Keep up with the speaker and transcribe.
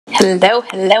Hello,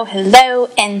 hello, hello,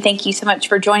 and thank you so much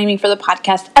for joining me for the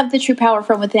podcast of The True Power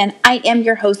From Within. I am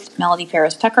your host, Melody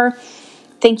Ferris Tucker.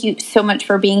 Thank you so much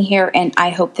for being here, and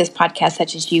I hope this podcast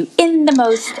touches you in the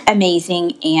most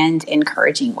amazing and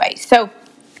encouraging way. So,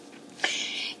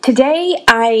 today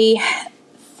I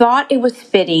thought it was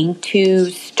fitting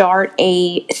to start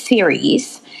a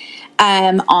series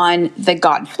on the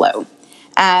God flow.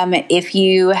 If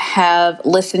you have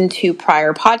listened to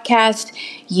prior podcasts,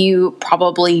 you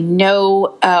probably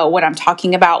know what I'm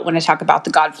talking about when I talk about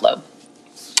the God flow.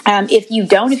 If you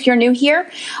don't, if you're new here,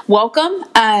 welcome,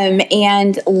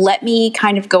 and let me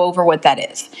kind of go over what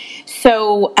that is.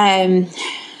 So, a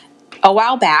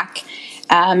while back,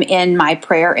 in my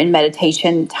prayer and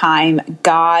meditation time,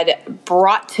 God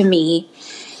brought to me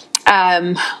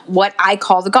what I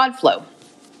call the God flow.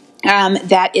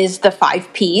 That is the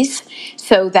 5 P's.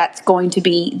 So that's going to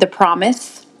be the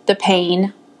promise, the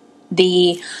pain,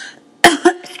 the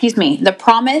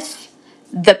promise,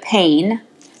 the pain,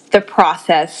 the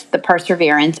process, the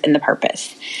perseverance, and the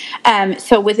purpose.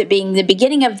 So with it being the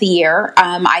beginning of the year,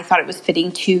 I thought it was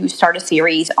fitting to start a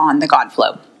series on the God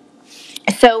flow.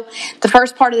 So the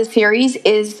first part of the series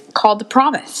is called the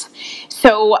promise.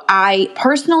 So I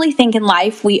personally think in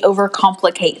life we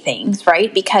overcomplicate things,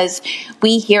 right? Because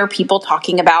we hear people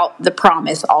talking about the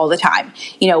promise all the time,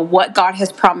 what God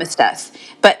has promised us.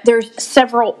 But there's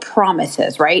several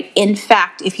promises, right? In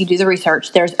fact, if you do the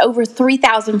research, there's over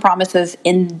 3,000 promises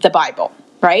in the Bible,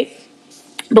 right?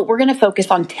 But we're going to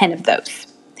focus on 10 of those.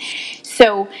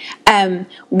 So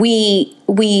we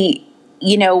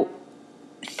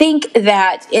think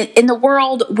that in the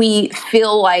world, we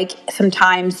feel like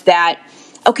sometimes that,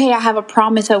 okay, I have a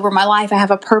promise over my life. I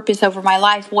have a purpose over my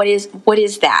life. What is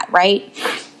that, right?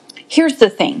 Here's the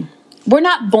thing. We're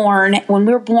not born. When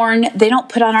we're born, they don't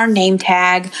put on our name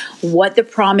tag what the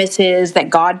promise is that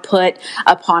God put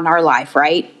upon our life,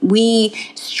 right? We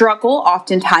struggle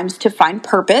oftentimes to find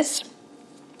purpose.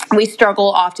 We struggle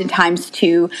oftentimes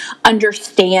to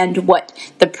understand what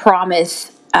the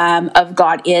promise of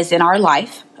God is in our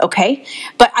life, okay?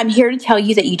 But I'm here to tell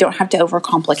you that you don't have to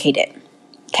overcomplicate it,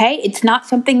 okay? It's not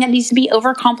something that needs to be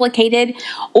overcomplicated,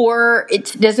 or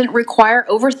it doesn't require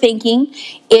overthinking.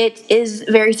 It is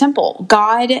very simple.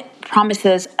 God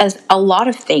promises us a lot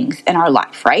of things in our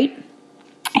life, right?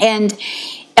 And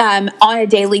on a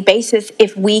daily basis,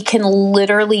 if we can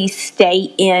literally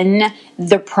stay in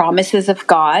the promises of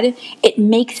God, it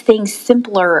makes things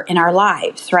simpler in our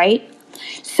lives, right?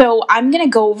 So I'm going to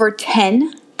go over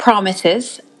 10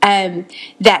 promises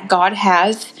that God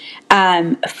has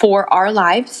for our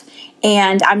lives.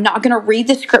 And I'm not going to read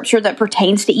the scripture that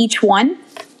pertains to each one.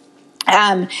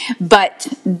 But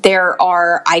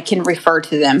I can refer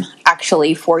to them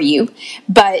actually for you.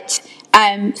 But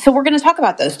so we're going to talk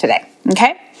about those today,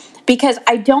 okay? Because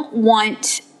I don't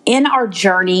want, in our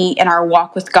journey, in our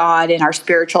walk with God, in our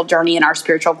spiritual journey, in our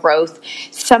spiritual growth,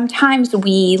 sometimes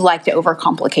we like to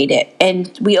overcomplicate it.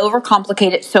 And we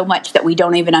overcomplicate it so much that we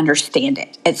don't even understand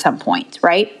it at some point,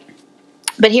 right?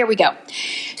 But here we go.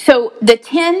 So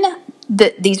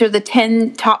these are the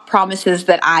 10 top promises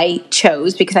that I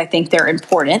chose because I think they're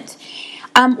important.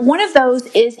 One of those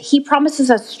is He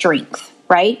promises us strength,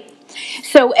 right?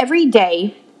 So every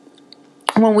day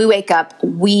when we wake up,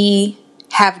 we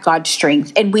have God's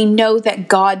strength, and we know that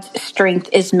God's strength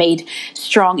is made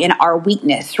strong in our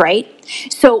weakness, right?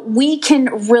 So we can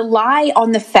rely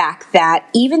on the fact that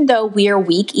even though we are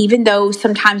weak, even though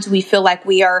sometimes we feel like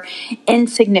we are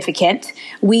insignificant,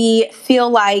 we feel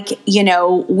like,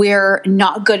 we're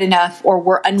not good enough, or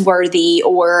we're unworthy,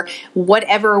 or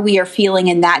whatever we are feeling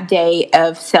in that day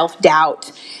of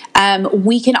self-doubt,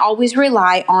 we can always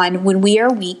rely on, when we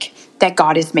are weak, that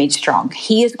God is made strong.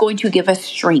 He is going to give us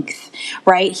strength,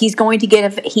 right? He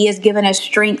has given us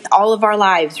strength all of our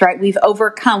lives, right? We've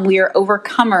overcome. We are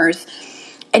overcomers,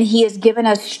 and He has given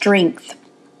us strength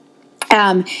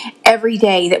every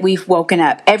day that we've woken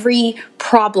up. Every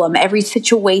problem, every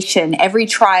situation, every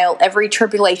trial, every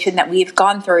tribulation that we've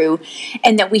gone through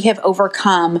and that we have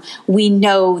overcome, we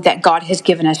know that God has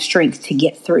given us strength to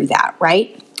get through that,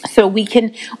 right? So we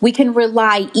can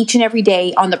rely each and every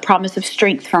day on the promise of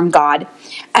strength from God.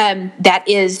 That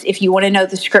is, if you want to know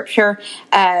the scripture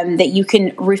that you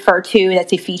can refer to,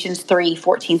 that's Ephesians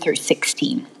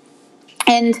 3:14-16.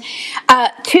 And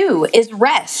 2 is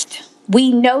rest.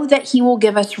 We know that He will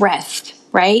give us rest,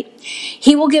 right?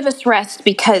 He will give us rest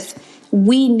because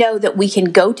we know that we can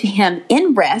go to Him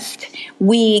in rest.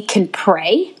 We can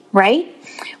pray. right?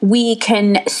 We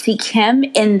can seek him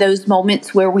in those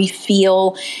moments where we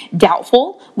feel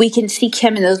doubtful. We can seek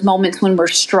him in those moments when we're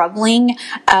struggling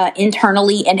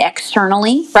internally and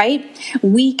externally, right?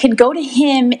 We can go to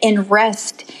him and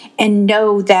rest and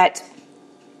know that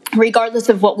regardless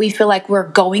of what we feel like we're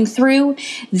going through,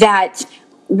 that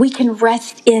we can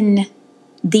rest in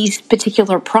these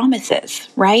particular promises,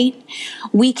 right?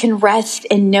 We can rest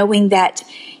in knowing that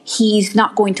he's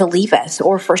not going to leave us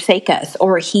or forsake us,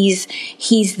 or he's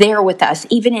there with us,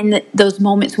 even in those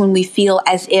moments when we feel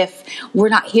as if we're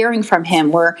not hearing from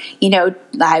him.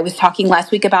 I was talking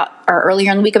last week earlier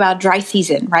in the week about dry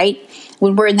season, right?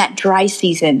 When we're in that dry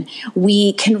season,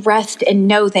 we can rest and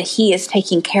know that he is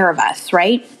taking care of us,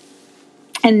 right?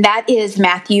 And that is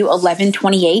Matthew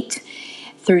 11:28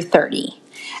 through 30.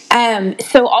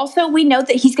 So also we know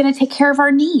that he's going to take care of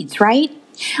our needs, right?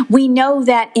 We know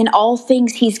that in all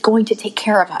things he's going to take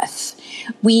care of us.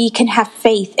 We can have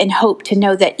faith and hope to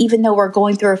know that even though we're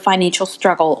going through a financial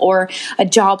struggle or a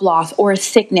job loss or a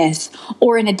sickness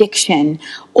or an addiction,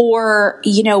 or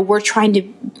we're trying to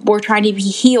be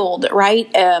healed,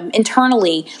 right?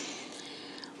 Internally,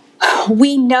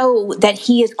 we know that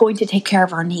he is going to take care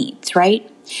of our needs,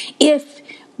 right? If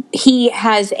he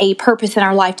has a purpose in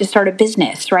our life to start a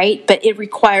business, right? But it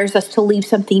requires us to leave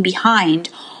something behind.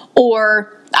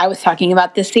 Or I was talking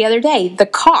about this the other day, the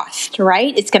cost,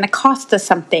 right? It's going to cost us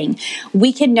something.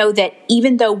 We can know that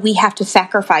even though we have to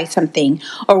sacrifice something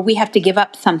or we have to give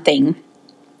up something,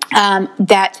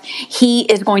 that he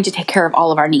is going to take care of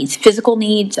all of our needs, physical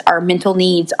needs, our mental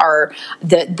needs,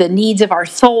 the needs of our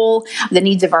soul, the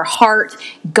needs of our heart.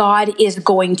 God is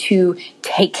going to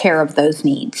take care of those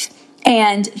needs.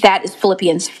 And that is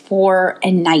Philippians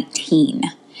 4:19.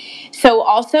 So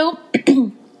also,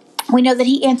 we know that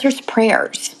he answers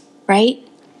prayers, right?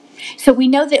 So we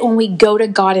know that when we go to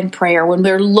God in prayer, when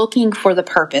we're looking for the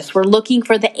purpose, we're looking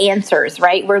for the answers,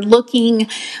 right? We're looking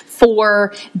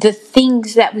for the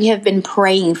things that we have been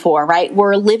praying for, right?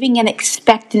 We're living in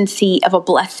expectancy of a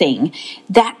blessing.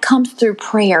 That comes through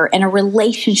prayer and a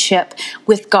relationship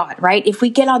with God, right? If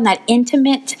we get on that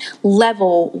intimate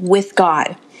level with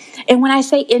God. And when I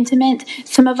say intimate,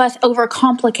 some of us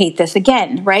overcomplicate this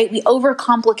again, right? We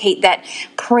overcomplicate that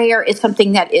prayer is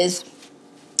something that is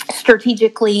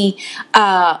strategically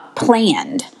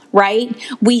planned, right?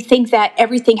 We think that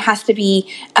everything has to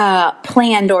be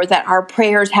planned, or that our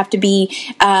prayers have to be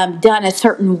done a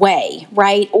certain way,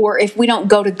 right? Or if we don't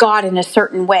go to God in a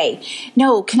certain way.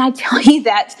 No, can I tell you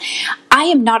that I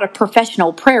am not a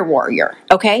professional prayer warrior,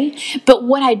 okay? But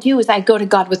what I do is I go to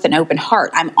God with an open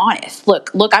heart. I'm honest.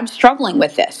 Look, I'm struggling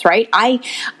with this, right? I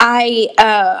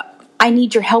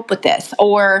need your help with this,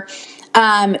 or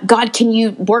God, can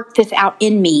you work this out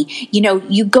in me?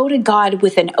 You go to God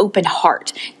with an open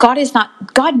heart. God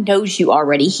knows you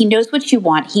already. He knows what you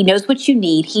want. He knows what you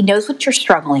need. He knows what you're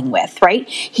struggling with, right?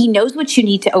 He knows what you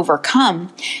need to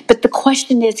overcome. But the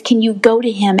question is, can you go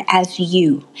to him as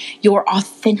your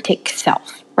authentic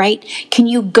self, right? Can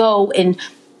you go and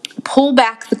pull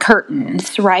back the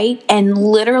curtains, right? And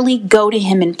literally go to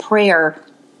him in prayer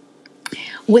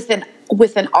with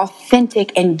an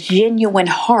authentic and genuine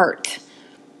heart,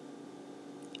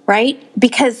 right?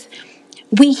 Because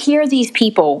we hear these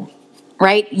people,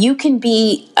 right? You can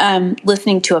be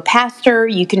listening to a pastor,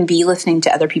 you can be listening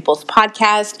to other people's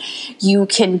podcasts, you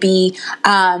can be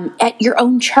at your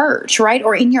own church, right?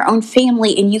 Or in your own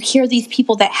family, and you hear these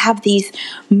people that have these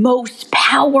most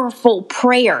powerful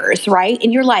prayers, right?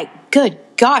 And you're like, good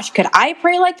gosh, could I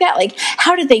pray like that? Like,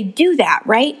 how did they do that,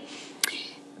 right?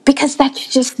 Because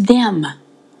that's just them.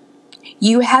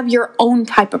 You have your own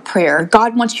type of prayer.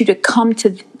 God wants you to come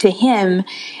to him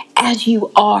as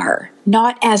you are,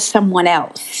 not as someone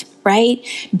else, right?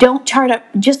 Don't try to,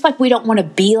 just like we don't want to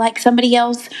be like somebody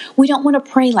else, we don't want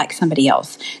to pray like somebody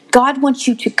else. God wants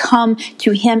you to come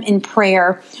to him in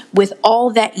prayer with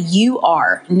all that you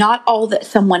are, not all that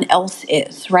someone else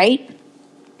is, right?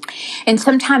 And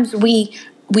sometimes we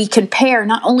compare,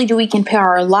 not only do we compare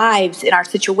our lives and our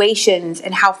situations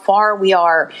and how far we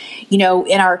are, in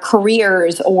our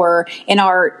careers or in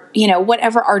our,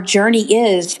 whatever our journey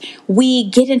is, we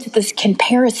get into this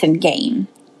comparison game.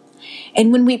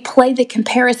 And when we play the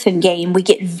comparison game, we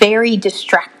get very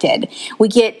distracted. We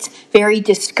get very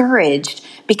discouraged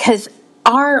because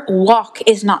our walk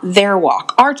is not their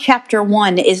walk. Our chapter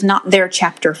 1 is not their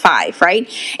chapter 5, right?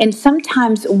 And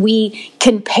sometimes we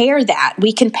compare that.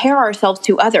 We compare ourselves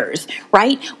to others,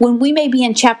 right? When we may be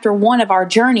in chapter 1 of our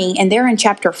journey and they're in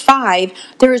chapter 5,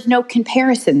 there is no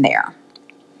comparison there.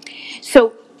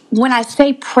 So when I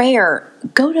say prayer,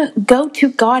 go to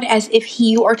God as if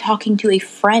you are talking to a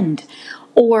friend,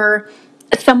 or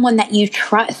someone that you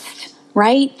trust,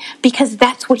 right? Because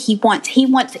that's what he wants.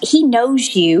 He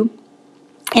knows you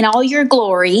in all your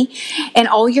glory and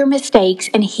all your mistakes,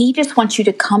 and he just wants you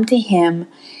to come to him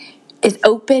as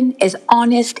open, as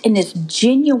honest, and as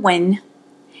genuine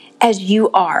as you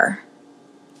are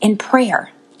in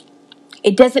prayer.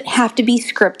 It doesn't have to be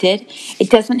scripted. It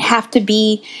doesn't have to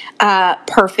be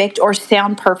perfect or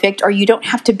sound perfect, or you don't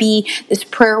have to be this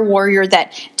prayer warrior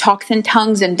that talks in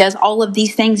tongues and does all of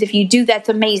these things. If you do, that's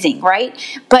amazing, right?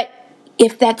 But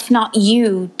if that's not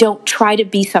you, don't try to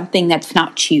be something that's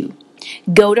not you.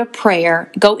 Go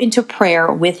into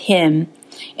prayer with him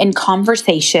in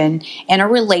conversation and a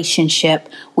relationship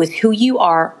with who you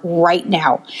are right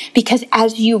now. Because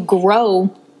as you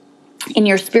grow in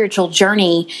your spiritual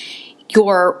journey,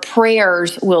 your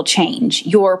prayers will change.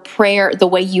 Your prayer, the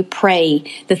way you pray,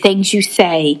 the things you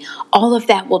say, all of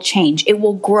that will change. It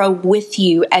will grow with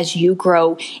you as you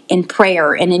grow in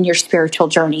prayer and in your spiritual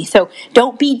journey. So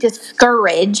don't be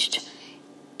discouraged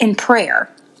in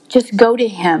prayer. Just go to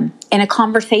him in a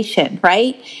conversation,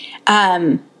 right?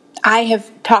 I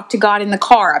have talked to God in the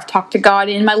car. I've talked to God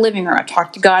in my living room. I've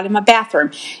talked to God in my bathroom.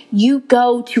 You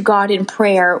go to God in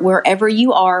prayer wherever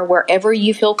you are, wherever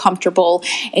you feel comfortable,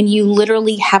 and you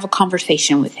literally have a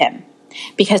conversation with him,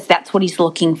 because that's what he's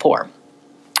looking for.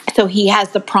 So he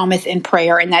has the promise in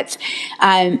prayer, and that's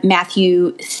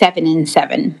Matthew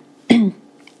 7:7.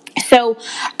 So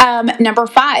number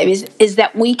 5 is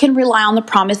that we can rely on the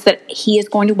promise that he is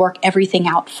going to work everything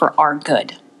out for our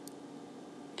good.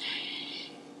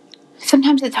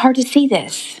 Sometimes it's hard to see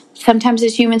this. Sometimes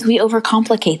as humans, we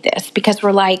overcomplicate this because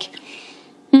we're like,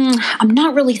 I'm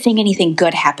not really seeing anything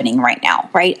good happening right now,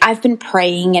 right? I've been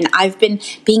praying and I've been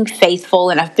being faithful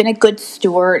and I've been a good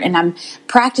steward and I'm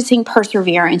practicing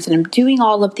perseverance and I'm doing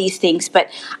all of these things, but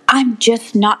I'm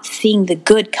just not seeing the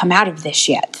good come out of this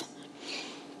yet.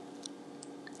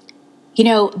 You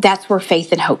know, that's where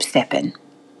faith and hope step in.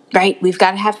 Right? We've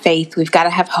got to have faith. We've got to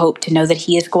have hope to know that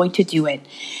he is going to do it.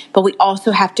 But we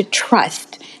also have to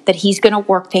trust that he's going to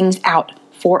work things out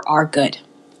for our good,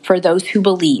 for those who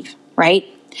believe, right?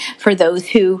 For those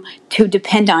who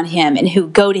depend on him and who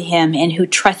go to him and who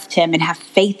trust him and have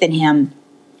faith in him.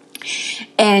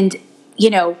 And, you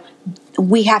know,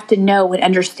 we have to know and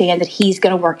understand that he's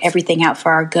going to work everything out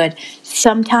for our good.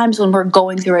 Sometimes when we're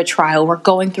going through a trial, we're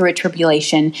going through a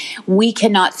tribulation, we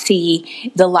cannot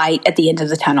see the light at the end of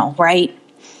the tunnel, right?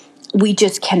 We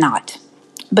just cannot.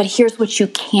 But here's what you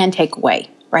can take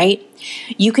away, right?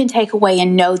 You can take away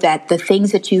and know that the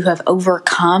things that you have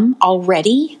overcome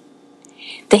already,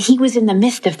 that he was in the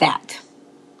midst of that,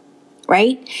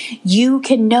 right? You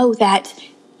can know that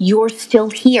you're still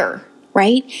here.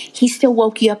 Right? He still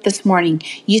woke you up this morning.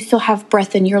 You still have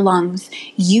breath in your lungs.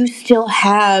 You still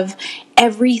have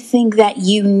everything that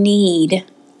you need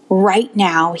right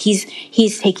now. He's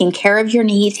taking care of your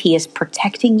needs. He is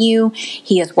protecting you.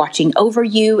 He is watching over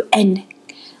you. And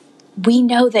we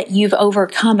know that you've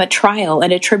overcome a trial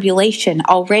and a tribulation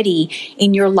already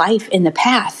in your life in the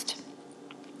past.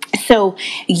 So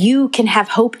you can have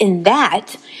hope in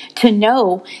that, to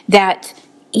know that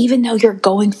even though you're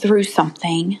going through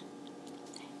something,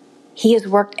 he has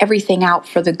worked everything out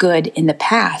for the good in the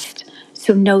past.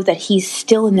 So know that he's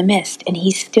still in the midst and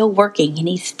he's still working and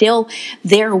he's still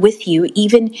there with you,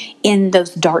 even in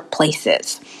those dark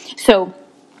places. So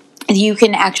you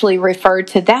can actually refer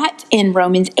to that in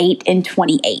Romans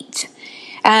 8:28.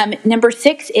 Number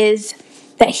 6 is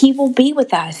that he will be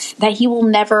with us, that he will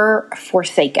never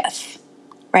forsake us,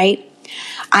 right?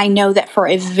 I know that for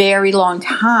a very long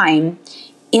time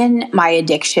in my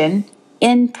addiction,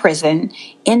 in prison,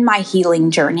 in my healing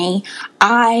journey,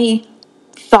 I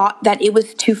thought that it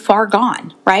was too far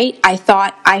gone, right? I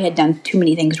thought I had done too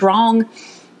many things wrong.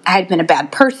 I had been a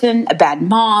bad person, a bad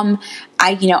mom.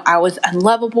 I was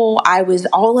unlovable. I was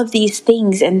all of these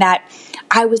things, and that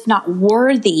I was not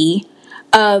worthy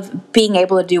of being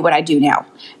able to do what I do now.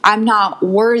 I'm not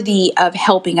worthy of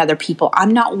helping other people.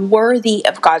 I'm not worthy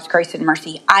of God's grace and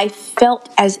mercy. I felt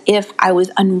as if I was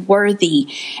unworthy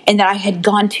and that I had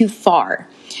gone too far.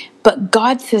 But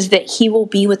God says that he will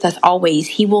be with us always.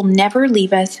 He will never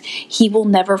leave us. He will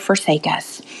never forsake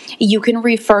us. You can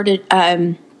refer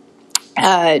to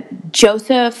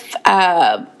Joseph,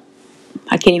 I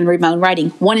can't even read my own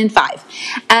writing, 1:5.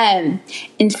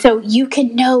 And so you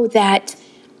can know that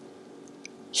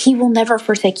he will never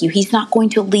forsake you. He's not going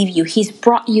to leave you. He's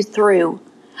brought you through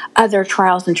other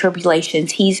trials and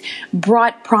tribulations. He's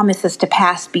brought promises to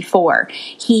pass before.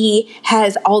 He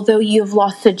has, although you've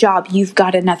lost a job, you've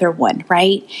got another one,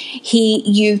 right?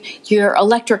 Your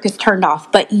electric is turned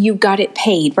off, but you got it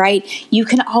paid, right? You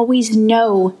can always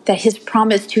know that his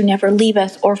promise to never leave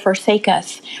us or forsake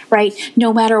us, right?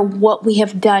 No matter what we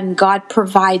have done, God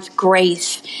provides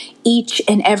grace each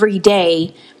and every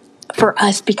day for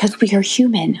us because we are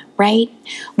human, right?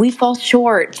 We fall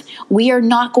short. We are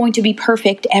not going to be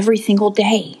perfect every single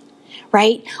day,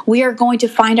 right? We are going to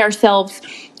find ourselves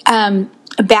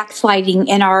backsliding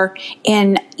in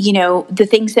the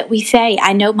things that we say.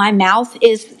 I know my mouth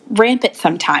is rampant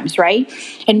sometimes, right?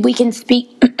 And we can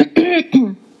speak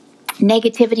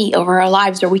negativity over our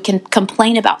lives, or we can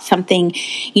complain about something.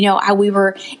 We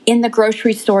were in the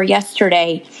grocery store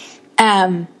yesterday,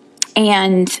 and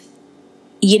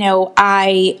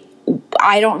I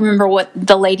don't remember what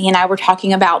the lady and I were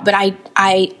talking about, but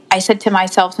I said to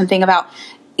myself something about,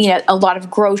 a lot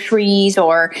of groceries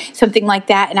or something like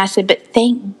that. And I said, but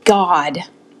thank God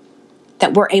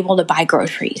that we're able to buy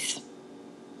groceries,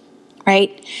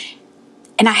 right?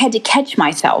 And I had to catch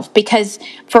myself because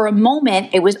for a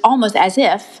moment, it was almost as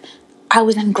if I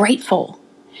was ungrateful.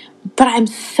 But I'm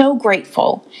so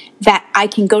grateful that I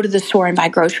can go to the store and buy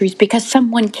groceries because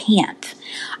someone can't.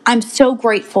 I'm so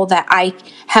grateful that I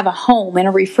have a home and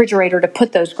a refrigerator to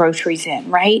put those groceries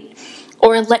in, right?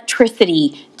 Or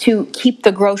electricity to keep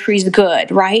the groceries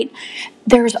good, right?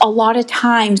 There's a lot of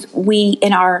times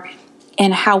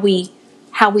how we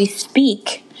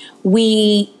speak,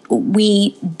 we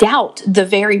doubt the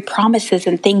very promises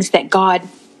and things that God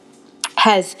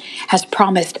has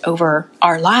promised over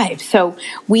our lives. So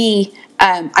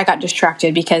I got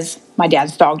distracted because my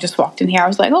dad's dog just walked in here. I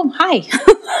was like, oh, hi.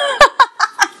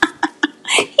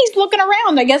 He's looking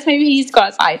around. I guess maybe he's go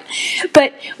outside.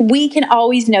 But we can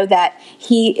always know that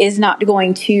he is not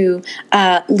going to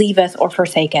leave us or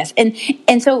forsake us.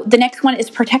 And so the next one is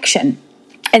protection.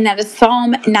 And that is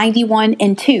Psalm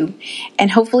 91:2.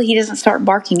 And hopefully he doesn't start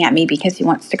barking at me because he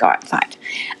wants to go outside.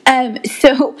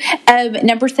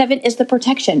 Number 7 is the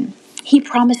protection. He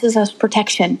promises us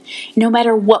protection. No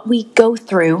matter what we go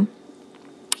through,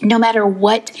 no matter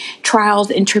what trials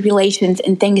and tribulations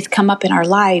and things come up in our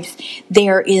lives,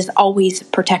 there is always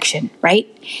protection, right?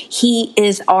 He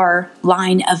is our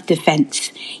line of defense.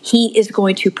 He is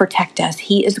going to protect us.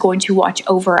 He is going to watch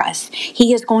over us.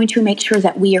 He is going to make sure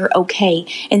that we are okay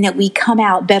and that we come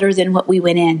out better than what we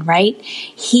went in, right?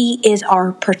 He is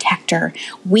our protector.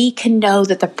 We can know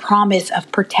that the promise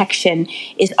of protection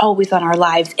is always on our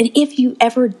lives. And if you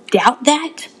ever doubt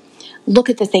that, look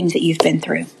at the things that you've been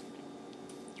through.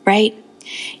 Right?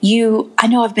 I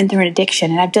know I've been through an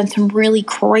addiction and I've done some really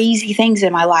crazy things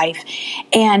in my life.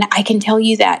 And I can tell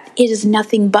you that it is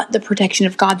nothing but the protection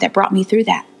of God that brought me through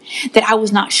that I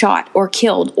was not shot or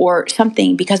killed or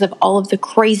something because of all of the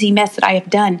crazy mess that I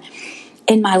have done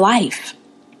in my life.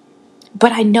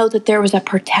 But I know that there was a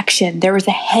protection. There was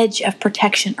a hedge of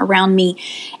protection around me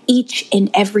each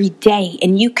and every day.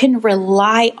 And you can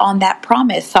rely on that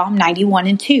promise, Psalm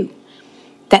 91:2,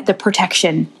 that the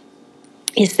protection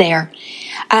is there.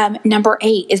 Number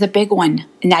 8 is a big one.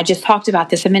 And I just talked about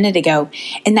this a minute ago.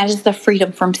 And that is the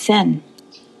freedom from sin.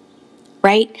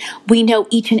 Right? We know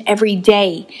each and every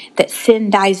day that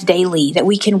sin dies daily, that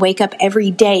we can wake up every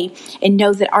day and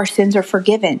know that our sins are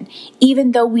forgiven.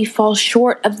 Even though we fall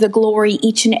short of the glory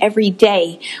each and every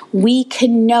day, we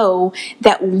can know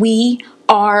that we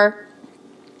are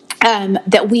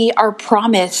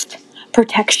promised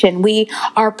protection. We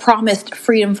are promised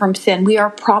freedom from sin. We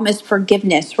are promised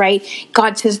forgiveness, right?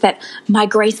 God says that my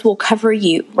grace will cover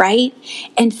you, right?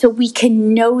 And so we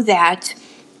can know that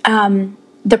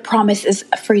the promise is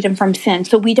freedom from sin.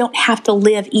 So we don't have to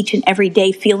live each and every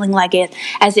day feeling like it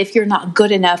as if you're not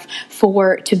good enough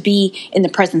to be in the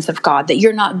presence of God, that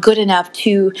you're not good enough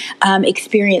to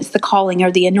experience the calling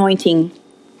or the anointing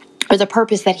or the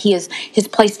purpose that He has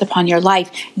placed upon your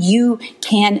life. You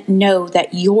can know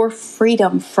that your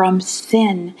freedom from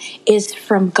sin is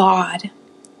from God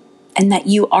and that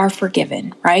you are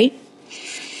forgiven, right?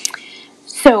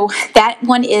 So that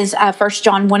one is 1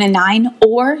 John 1:9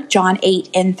 or John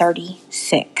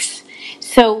 8:36.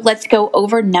 So let's go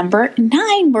over number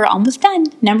 9. We're almost done.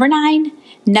 Number 9,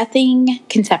 nothing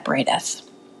can separate us.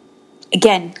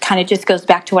 Again, kind of just goes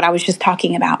back to what I was just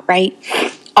talking about, right?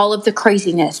 All of the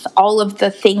craziness, all of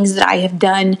the things that I have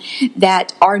done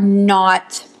that are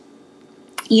not,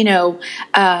 that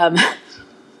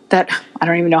I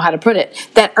don't even know how to put it,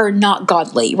 that are not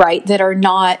godly, right? That are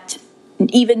not,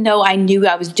 even though I knew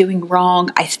I was doing wrong,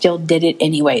 I still did it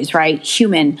anyways, right?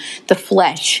 The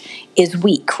flesh is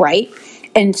weak, right?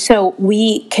 And so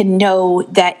we can know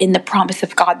that in the promise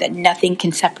of God that nothing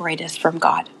can separate us from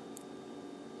God,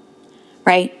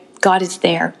 right? God is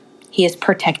there. He is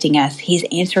protecting us. He's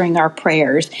answering our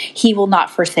prayers. He will not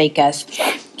forsake us.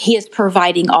 He is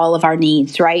providing all of our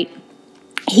needs, right?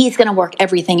 He's going to work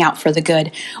everything out for the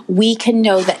good. We can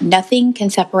know that nothing can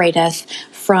separate us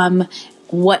from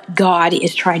what God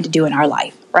is trying to do in our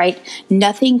life, right?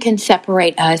 Nothing can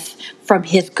separate us from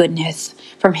His goodness,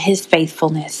 from His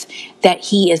faithfulness, that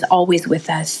He is always with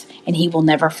us and He will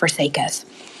never forsake us.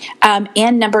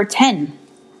 And number 10,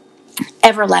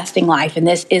 everlasting life. And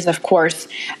this is, of course,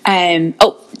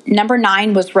 number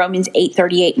 9 was Romans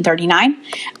 8:38 and 39.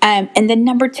 And then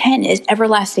number 10 is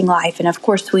everlasting life. And of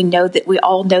course, we know that we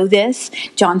all know this,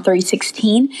 John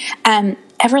 3:16,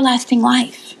 everlasting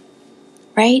life,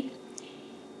 right?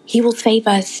 He will save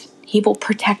us. He will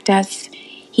protect us.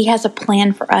 He has a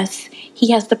plan for us.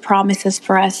 He has the promises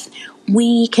for us.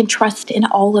 We can trust in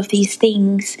all of these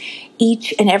things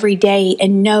each and every day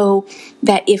and know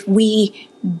that if we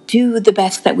do the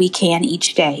best that we can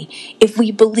each day, if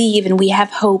we believe and we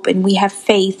have hope and we have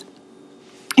faith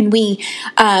and we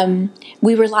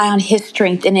rely on His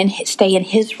strength and stay in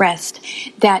His rest,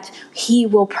 that He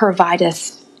will provide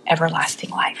us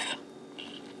everlasting life.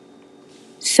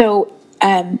 So,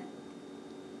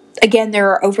 again, there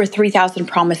are over 3,000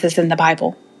 promises in the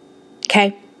Bible.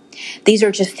 Okay? These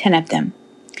are just 10 of them.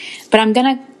 But I'm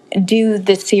going to do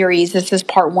this series. This is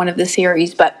part 1 of the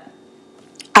series, but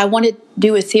I want to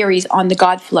do a series on the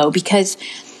God flow because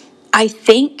I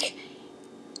think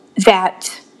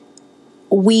that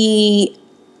we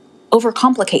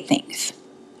overcomplicate things,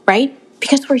 right?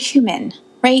 Because we're human,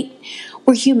 right?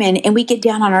 We're human and we get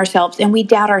down on ourselves and we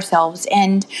doubt ourselves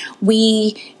and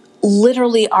we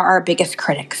literally are our biggest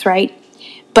critics, right?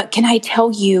 But can I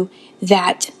tell you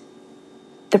that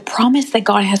the promise that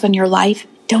God has on your life,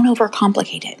 don't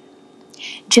overcomplicate it.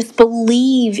 Just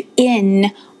believe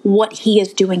in what He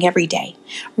is doing every day.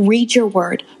 Read your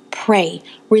word, pray,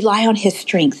 rely on His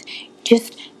strength.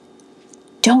 Just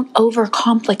don't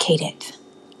overcomplicate it.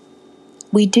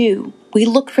 We do. We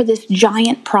look for this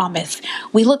giant promise.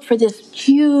 We look for this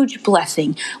huge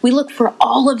blessing. We look for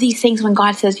all of these things when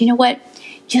God says, you know what?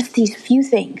 Just these few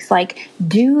things, like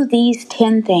do these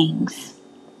 10 things,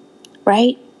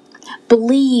 right?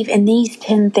 Believe in these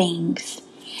 10 things.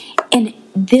 And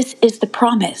this is the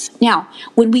promise. Now,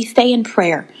 when we stay in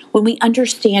prayer, when we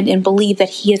understand and believe that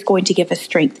He is going to give us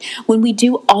strength, when we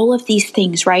do all of these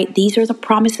things, right? These are the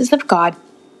promises of God.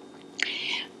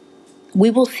 We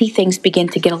will see things begin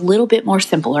to get a little bit more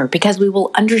simpler because we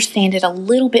will understand it a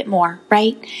little bit more,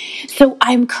 right? So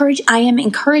I am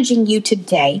encouraging you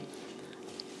today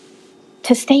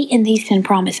to stay in these 10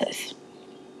 promises.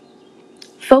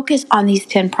 Focus on these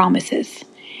 10 promises.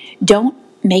 Don't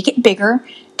make it bigger.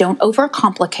 Don't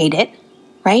overcomplicate it,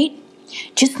 right?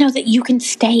 Just know that you can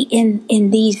stay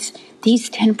in these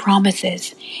 10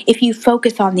 promises. If you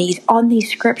focus on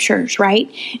these scriptures,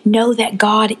 right? Know that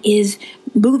God is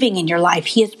moving in your life.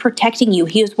 He is protecting you.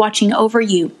 He is watching over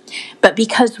you. But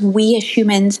because we as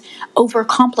humans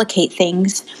overcomplicate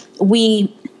things,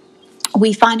 we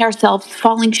find ourselves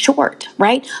falling short,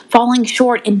 right? Falling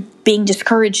short and being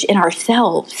discouraged in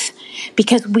ourselves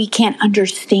because we can't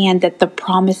understand that the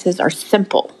promises are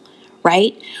simple,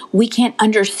 right? We can't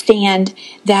understand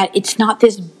that it's not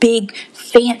this big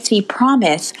fancy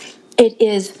promise. It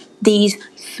is these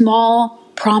small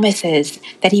promises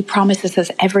that He promises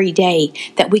us every day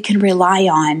that we can rely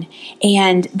on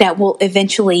and that will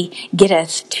eventually get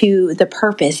us to the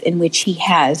purpose in which He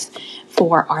has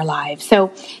for our lives.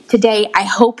 So today, I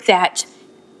hope that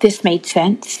this made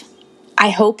sense. I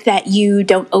hope that you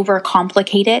don't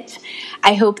overcomplicate it.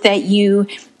 I hope that you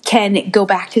can go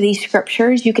back to these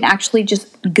scriptures. You can actually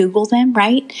just Google them,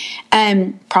 right?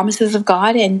 Promises of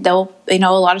God, and they'll, a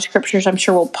lot of scriptures I'm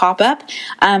sure will pop up.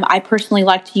 I personally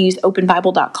like to use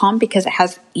openbible.com because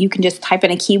you can just type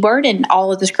in a keyword and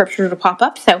all of the scriptures will pop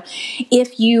up. So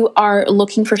if you are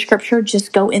looking for scripture,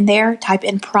 just go in there, type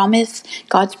in promise,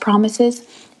 God's promises,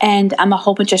 and a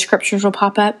whole bunch of scriptures will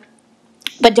pop up.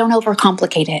 But don't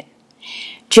overcomplicate it.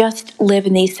 Just live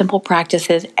in these simple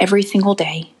practices every single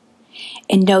day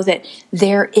and know that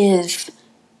there is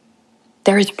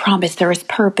promise, there is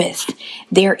purpose,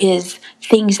 there is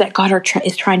things that God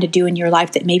is trying to do in your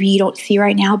life that maybe you don't see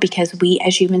right now because we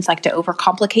as humans like to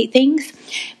overcomplicate things.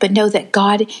 But know that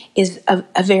God is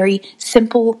a very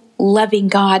simple, loving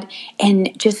God,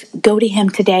 and just go to Him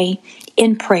today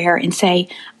in prayer and say,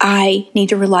 I need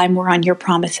to rely more on your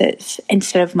promises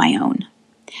instead of my own.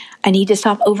 I need to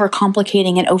stop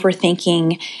overcomplicating and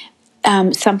overthinking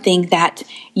something that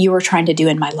you are trying to do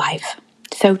in my life.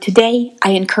 So today,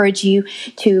 I encourage you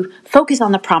to focus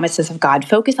on the promises of God.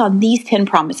 Focus on these 10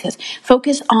 promises.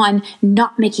 Focus on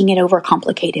not making it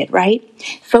overcomplicated, right?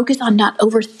 Focus on not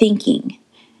overthinking.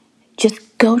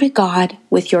 Just go to God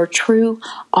with your true,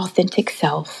 authentic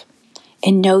self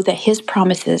and know that His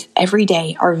promises every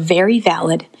day are very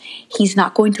valid. He's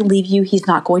not going to leave you. He's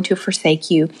not going to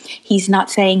forsake you. He's not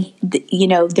saying,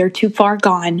 they're too far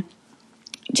gone.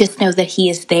 Just know that He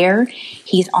is there.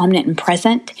 He's omnipotent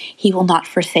present. He will not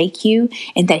forsake you,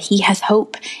 and that He has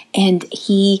hope and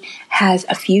He has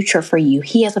a future for you.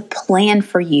 He has a plan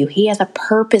for you. He has a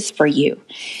purpose for you.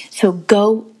 So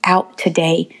go out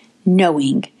today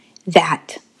knowing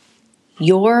that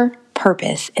your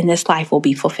purpose in this life will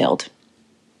be fulfilled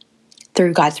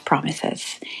through God's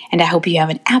promises. And I hope you have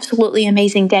an absolutely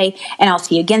amazing day, and I'll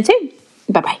see you again soon.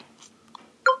 Bye-bye.